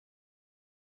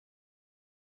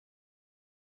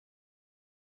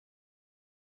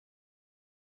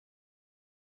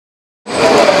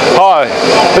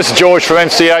This is George from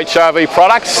Mch Rv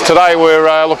Products. Today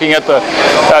we're looking at the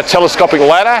telescopic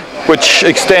ladder, which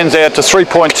extends out to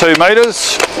 3.2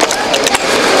 metres,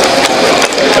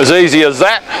 as easy as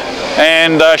that,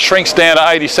 and shrinks down to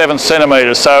 87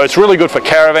 centimetres. So it's really good for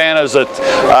caravanners that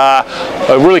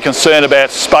are really concerned about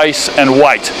space and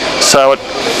weight. So it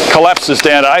collapses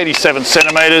down to 87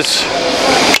 centimetres,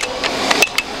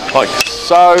 like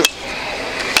so.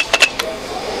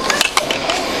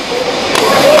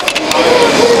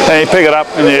 And you pick it up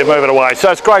and you move it away.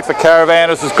 So it's great for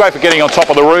caravanners, it's great for getting on top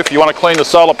of the roof. You want to clean the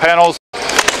solar panels,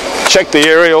 check the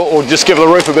area, or just give the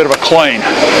roof a bit of a clean.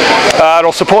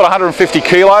 It'll support 150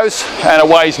 kilos and it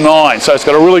weighs 9, so it's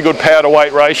got a really good power to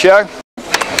weight ratio.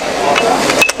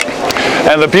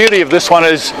 And the beauty of this one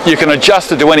is you can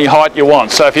adjust it to any height you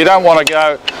want. So if you don't want to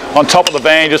go on top of the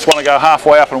van, you just want to go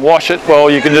halfway up and wash it,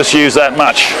 well, you can just use that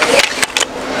much.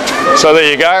 So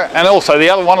there you go. And also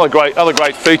one of the other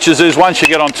great features is once you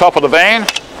get on top of the van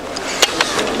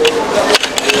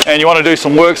and you want to do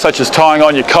some work such as tying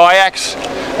on your kayaks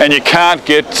and you can't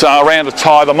get around to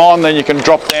tie them on, then you can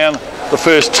drop down the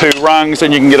first 2 rungs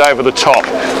and you can get over the top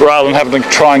rather than having to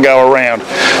try and go around.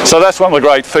 So that's one of the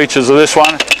great features of this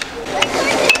one.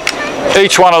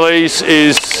 Each one of these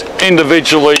is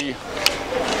individually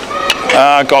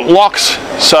got locks,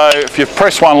 so if you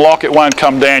press one lock it won't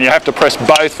come down. You have to press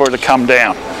both for it to come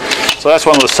down. So that's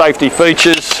one of the safety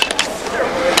features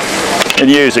in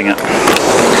using it.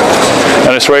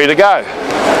 And it's ready to go.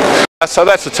 So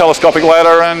that's the telescopic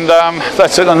ladder, and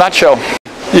that's it in a nutshell.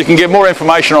 You can get more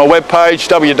information on our webpage,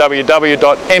 www.mchrv.com.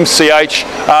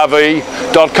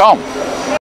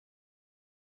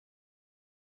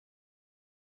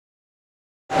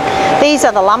 These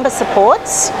are the lumbar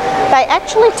supports. They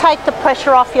actually take the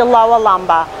pressure off your lower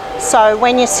lumbar. So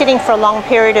when you're sitting for a long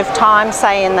period of time,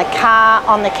 say in the car,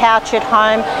 on the couch at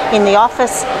home, in the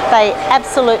office, they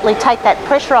absolutely take that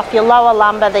pressure off your lower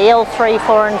lumbar, the L3,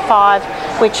 4 and 5,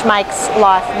 which makes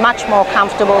life much more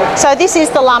comfortable. So this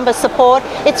is the lumbar support.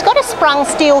 It's got a sprung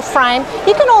steel frame.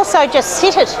 You can also just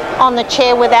sit it on the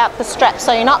chair without the strap,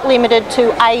 so you're not limited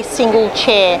to a single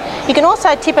chair. You can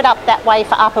also tip it up that way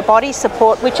for upper body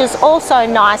support, which is also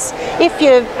nice if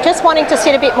you're just wanting to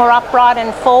sit a bit more upright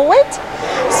and forward.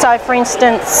 So for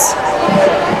instance,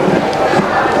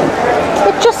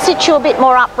 it just sits you a bit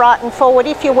more upright and forward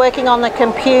if you're working on the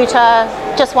computer,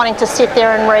 just wanting to sit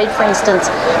there and read, for instance.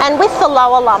 And with the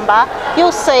lower lumbar,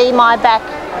 you'll see my back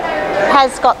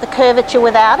has got the curvature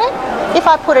without it. If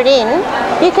I put it in,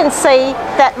 you can see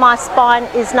that my spine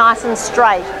is nice and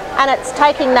straight, and it's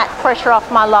taking that pressure off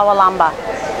my lower lumbar.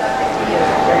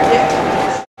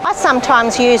 I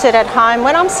sometimes use it at home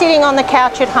when I'm sitting on the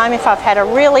couch at home. If I've had a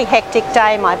really hectic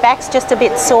day, my back's just a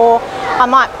bit sore, I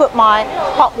might put my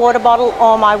hot water bottle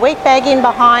or my wheat bag in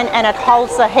behind and it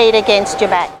holds the heat against your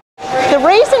back. The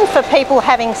reason for people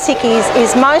having sickies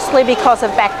is mostly because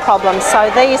of back problems, so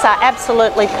these are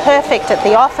absolutely perfect at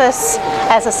the office,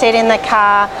 as I said, in the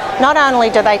car. Not only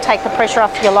do they take the pressure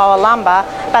off your lower lumbar,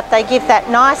 but they give that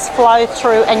nice flow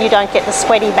through and you don't get the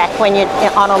sweaty back when you're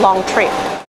on a long trip.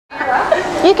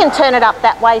 You can turn it up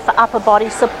that way for upper body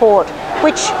support,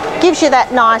 which gives you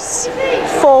that nice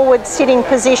forward sitting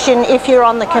position if you're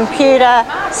on the computer,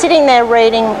 sitting there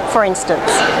reading, for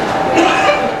instance.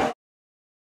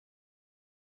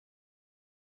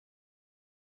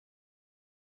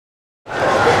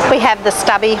 We have the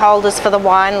stubby holders for the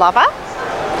wine lover.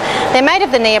 They're made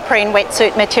of the neoprene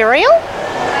wetsuit material.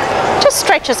 Just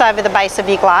stretches over the base of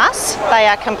your glass. They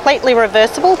are completely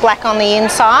reversible, black on the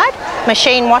inside,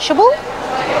 machine washable.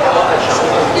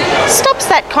 Stops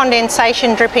that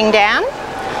condensation dripping down.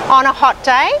 On a hot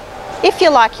day, if you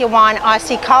like your wine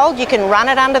icy cold, you can run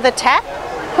it under the tap,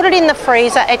 put it in the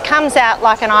freezer. It comes out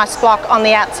like an ice block on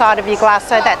the outside of your glass,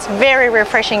 so that's very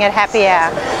refreshing at happy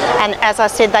hour. And as I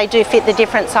said, they do fit the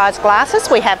different size glasses.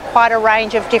 We have quite a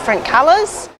range of different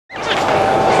colours.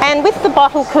 And with the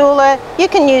bottle cooler, you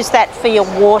can use that for your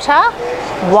water,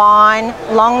 wine,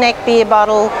 long neck beer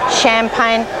bottle,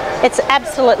 champagne. It's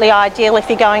absolutely ideal if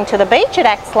you're going to the beach. It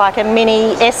acts like a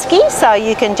mini esky, so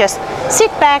you can just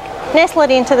sit back, nestle it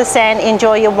into the sand,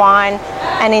 enjoy your wine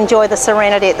and enjoy the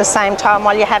serenity at the same time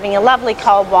while you're having a lovely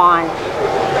cold wine.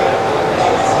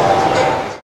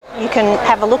 You can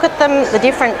have a look at them, the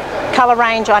different colour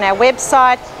range on our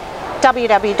website,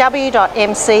 www.mchrv.com.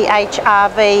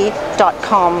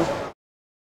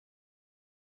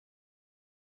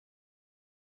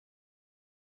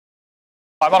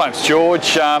 Hi, my name's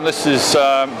George. This is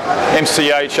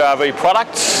Mch Rv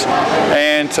Products,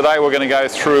 and today we're going to go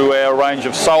through our range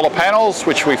of solar panels,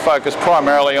 which we focus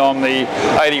primarily on the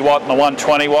 80 watt and the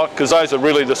 120 watt, because those are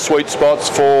really the sweet spots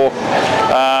for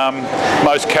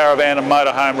most caravan and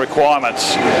motorhome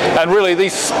requirements. And really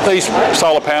these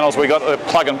solar panels we got to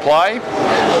plug and play.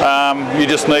 You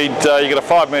just need, you get a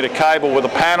 5 metre cable with a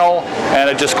panel, and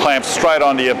it just clamps straight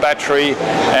onto your battery,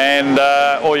 and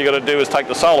all you got to do is take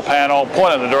the solar panel,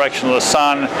 point in the direction of the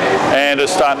sun, and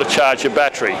it's starting to charge your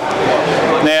battery.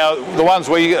 Now the ones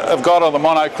we have got are the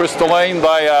monocrystalline.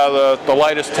 They are the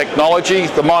latest technology.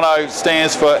 The mono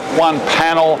stands for one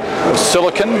panel of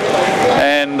silicon,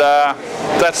 and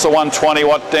that's the 120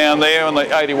 watt down there and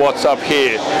the 80 watts up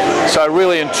here. So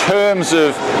really in terms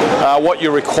of what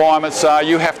your requirements are,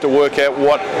 you have to work out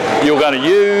what you're going to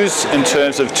use in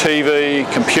terms of TV,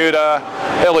 computer,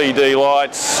 LED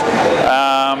lights,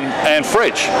 and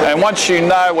fridge. And once you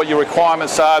know what your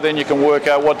requirements are, then you can work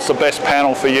out what's the best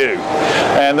panel for you.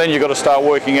 And then you've got to start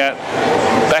working at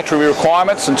battery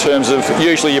requirements in terms of,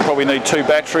 usually you probably need 2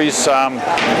 batteries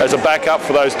as a backup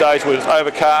for those days where it's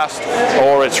overcast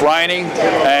or it's raining,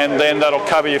 and then that'll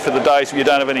cover you for the days where you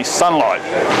don't have any sunlight.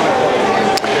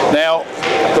 Now,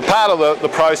 the part of the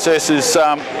process is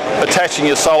attaching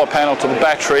your solar panel to the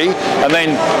battery, and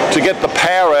then to get the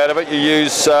power out of it, you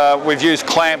use we've used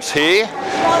clamps here,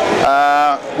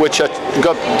 which are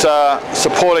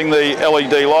supporting the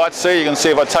LED lights there. You can see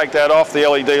if I take that off, the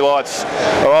LED lights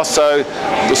are off. So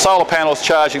the solar panel is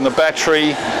charging the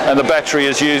battery, and the battery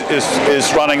is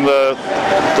running the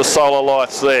solar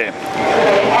lights there.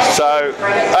 So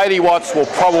 80 watts will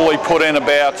probably put in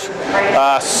about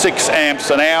 6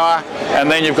 amps an hour, and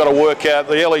then you've got to work out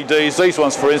the LEDs. These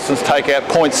ones, for instance, take out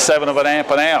 0.7 of an amp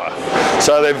an hour.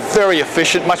 So they're very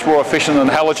efficient, much more efficient than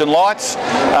halogen lights.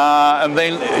 And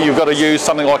then you've got to use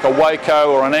something like a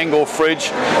Waco or an Engel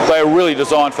fridge. They are really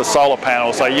designed for solar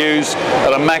panels. They use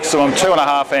at a maximum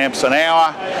 2.5 amps an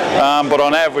hour, but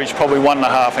on average probably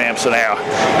 1.5 amps an hour.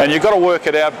 And you've got to work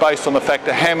it out based on the fact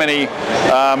of how many,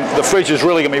 the fridge is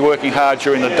really going to be working hard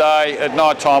during the day. At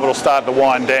night time it'll start to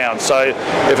wind down. So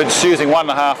if it's using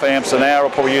 1.5 amps an hour,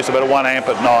 it'll probably use about 1 amp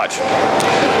at night.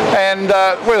 And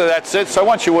really that's it. So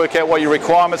once you work out what your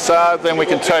requirements are, then we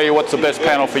can tell you what's the best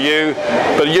panel for you.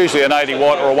 But usually an 80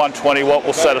 watt or a 120 watt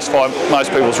will satisfy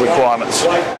most people's requirements.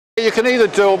 You can either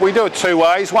do it, we do it 2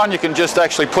 ways. One, you can just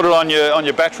actually put it on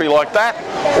your battery like that,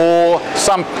 or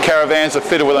some caravans are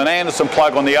fitted with an Anderson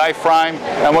plug on the A-frame,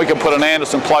 and we can put an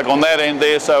Anderson plug on that end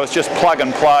there, so it's just plug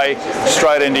and play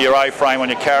straight into your A-frame on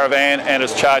your caravan, and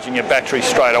it's charging your battery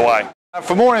straight away.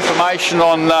 For more information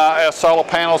on our solar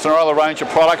panels and our other range of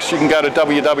products, you can go to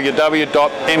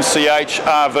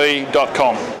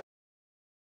www.mchrv.com.